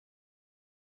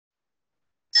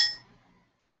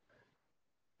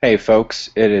Hey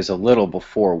folks, it is a little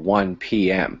before 1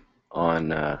 p.m.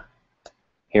 on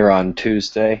here on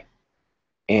Tuesday,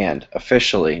 and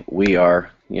officially we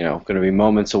are, going to be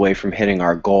moments away from hitting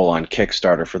our goal on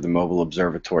Kickstarter for the Mobile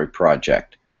Observatory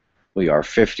project. We are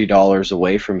 $50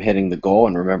 away from hitting the goal,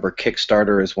 and remember,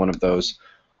 Kickstarter is one of those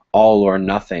all or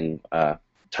nothing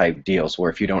type deals where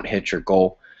if you don't hit your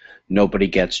goal, nobody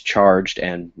gets charged,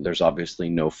 and there's obviously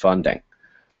no funding.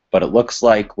 But it looks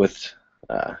like with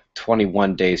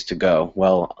 21 days to go,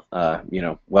 well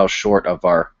short of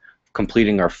our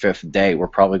completing our 5th day, we're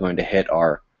probably going to hit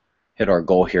our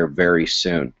goal here very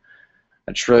soon.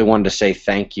 I just really wanted to say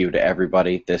thank you to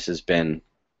everybody. This has been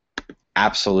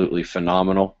absolutely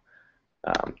phenomenal.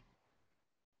 I'm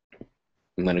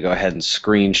going to go ahead and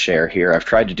screen share here. I've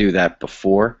tried to do that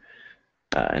before,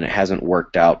 and it hasn't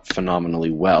worked out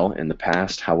phenomenally well in the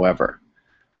past. However,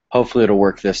 hopefully it'll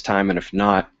work this time, and if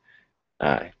not,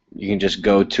 you can just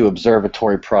go to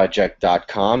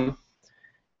observatoryproject.com,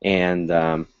 and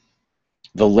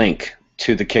the link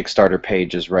to the Kickstarter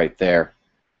page is right there.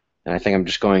 And I think I'm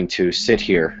just going to sit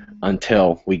here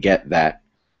until we get that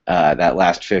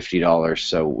last $50,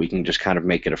 so we can just kind of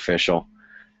make it official.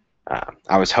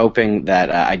 I was hoping that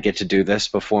I'd get to do this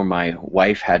before my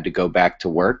wife had to go back to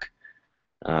work.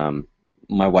 My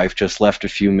wife just left a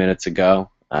few minutes ago.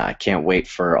 I can't wait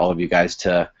for all of you guys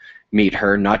to meet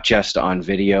her, not just on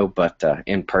video, but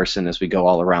in person as we go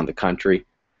all around the country.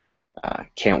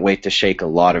 Can't wait to shake a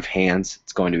lot of hands.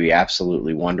 It's going to be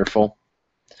absolutely wonderful.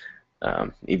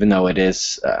 Even though it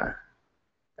is,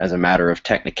 as a matter of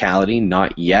technicality,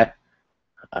 not yet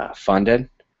funded,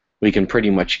 we can pretty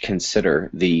much consider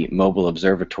the Mobile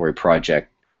Observatory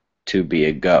project to be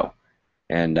a go.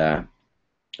 And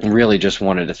really just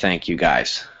wanted to thank you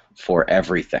guys for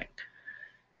everything.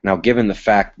 Now, given the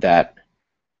fact that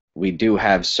we do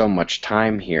have so much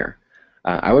time here,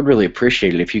 I would really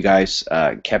appreciate it if you guys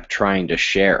kept trying to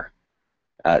share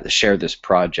this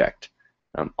project.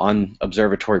 On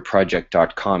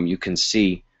observatoryproject.com, you can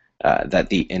see that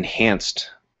the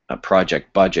enhanced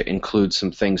project budget includes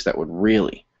some things that would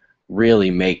really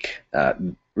make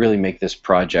this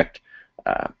project,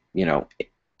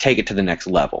 take it to the next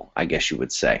level, I guess you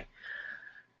would say.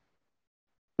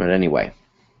 But anyway,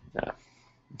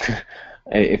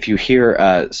 if you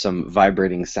hear some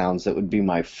vibrating sounds, that would be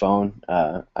my phone.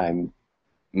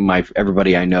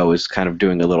 Everybody I know is kind of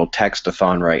doing a little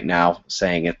text-a-thon right now,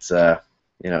 saying it's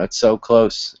it's so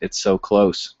close, it's so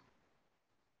close.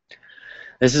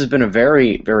 This has been a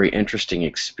very, very interesting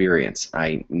experience.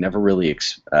 I never really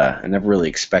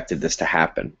expected this to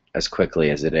happen as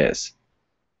quickly as it is.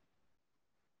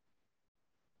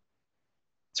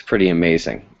 It's pretty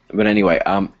amazing. But anyway,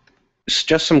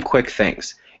 just some quick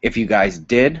things. If you guys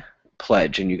did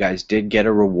pledge and you guys did get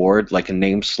a reward, like a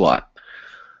name slot,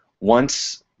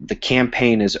 once the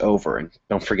campaign is over, and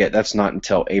don't forget that's not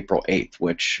until April 8th,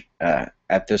 which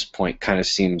at this point kind of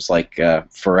seems like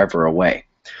forever away.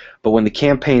 But when the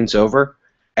campaign's over,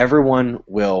 everyone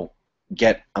will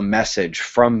get a message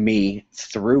from me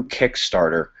through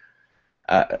Kickstarter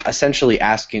essentially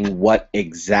asking what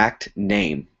exact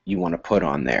name you want to put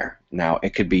on there. Now,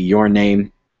 it could be your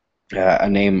name, a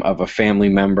name of a family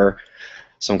member,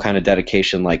 some kind of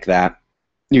dedication like that.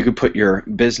 You could put your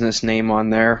business name on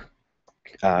there,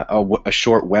 a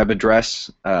short web address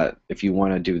if you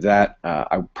want to do that.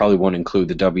 I probably won't include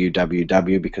the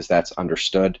www because that's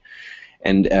understood.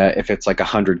 And if it's like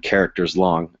 100 characters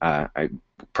long, I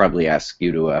probably ask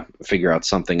you to figure out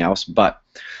something else. But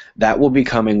that will be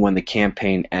coming when the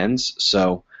campaign ends.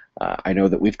 So I know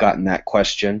that we've gotten that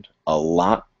question a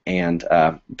lot. And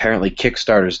apparently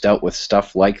Kickstarter's dealt with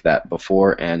stuff like that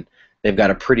before, and they've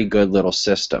got a pretty good little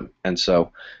system. And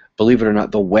so, believe it or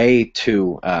not, the way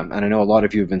to, and I know a lot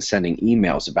of you have been sending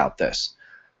emails about this,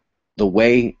 the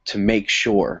way to make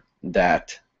sure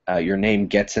that your name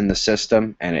gets in the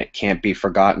system and it can't be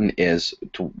forgotten is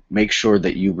to make sure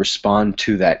that you respond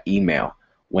to that email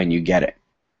when you get it.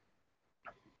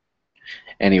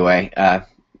 Anyway, I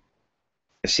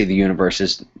see the universe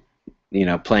is,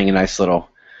 playing a nice little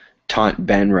taunt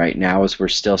Ben right now as we're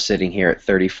still sitting here at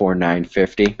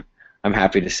 34,950. I'm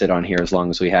happy to sit on here as long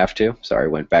as we have to. Sorry,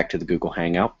 went back to the Google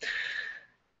Hangout.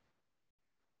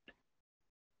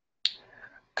 A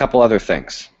couple other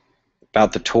things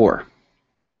about the tour.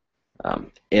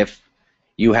 If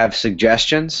you have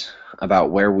suggestions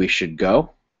about where we should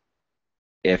go,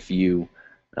 if you,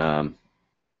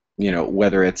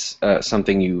 whether it's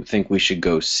something you think we should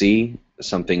go see,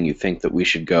 something you think that we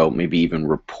should go maybe even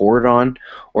report on,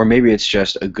 or maybe it's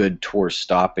just a good tour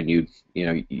stop and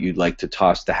you'd like to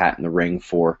toss the hat in the ring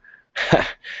for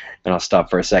And I'll stop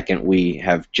for a second. We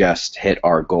have just hit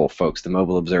our goal, folks. The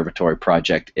Mobile Observatory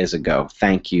project is a go.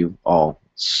 Thank you all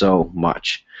so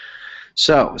much.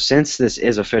 So, since this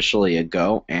is officially a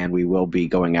go, and we will be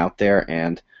going out there,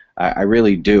 and I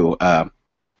really do, I'm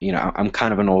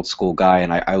kind of an old school guy,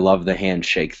 and I love the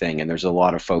handshake thing. And there's a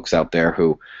lot of folks out there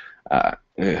who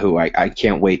I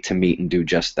can't wait to meet and do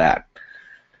just that.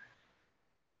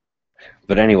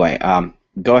 But anyway,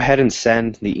 go ahead and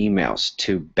send the emails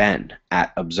to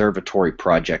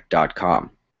ben@observatoryproject.com.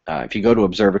 If you go to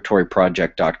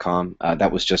observatoryproject.com,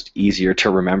 that was just easier to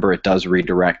remember. It does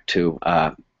redirect to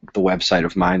the website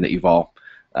of mine that you've all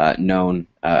known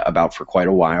about for quite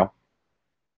a while.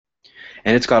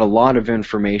 And it's got a lot of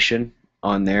information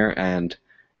on there, and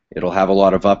it'll have a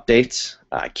lot of updates.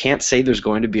 I can't say there's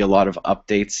going to be a lot of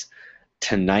updates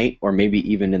tonight or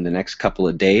maybe even in the next couple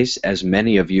of days. As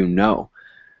many of you know,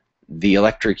 the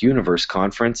Electric Universe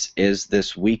Conference is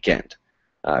this weekend.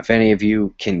 If any of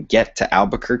you can get to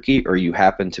Albuquerque or you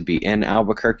happen to be in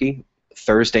Albuquerque,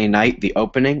 Thursday night the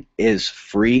opening is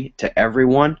free to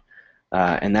everyone,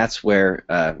 and that's where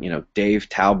Dave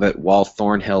Talbot, Wal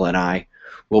Thornhill, and I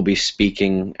will be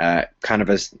speaking, kind of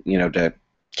as to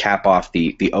cap off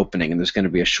the opening, and there's going to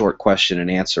be a short question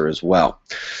and answer as well.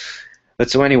 But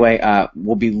so anyway,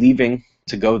 we'll be leaving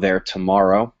to go there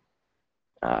tomorrow.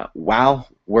 While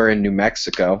we're in New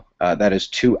Mexico, that is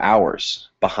 2 hours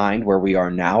behind where we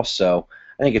are now, so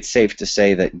I think it's safe to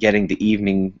say that getting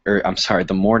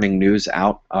the morning news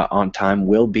out on time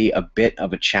will be a bit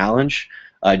of a challenge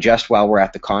just while we're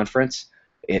at the conference.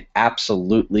 It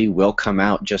absolutely will come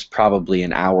out just probably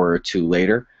an hour or two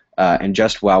later, and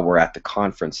just while we're at the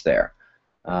conference there.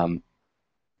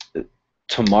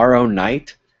 Tomorrow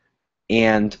night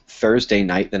and Thursday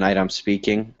night, the night I'm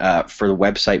speaking, for the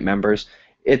website members,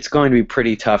 it's going to be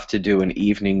pretty tough to do an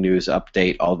evening news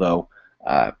update, although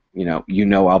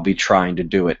I'll be trying to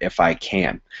do it if I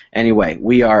can. Anyway,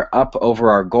 we are up over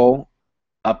our goal.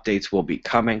 Updates will be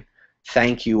coming.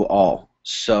 Thank you all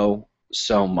so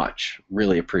much.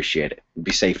 Really appreciate it.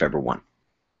 Be safe, everyone.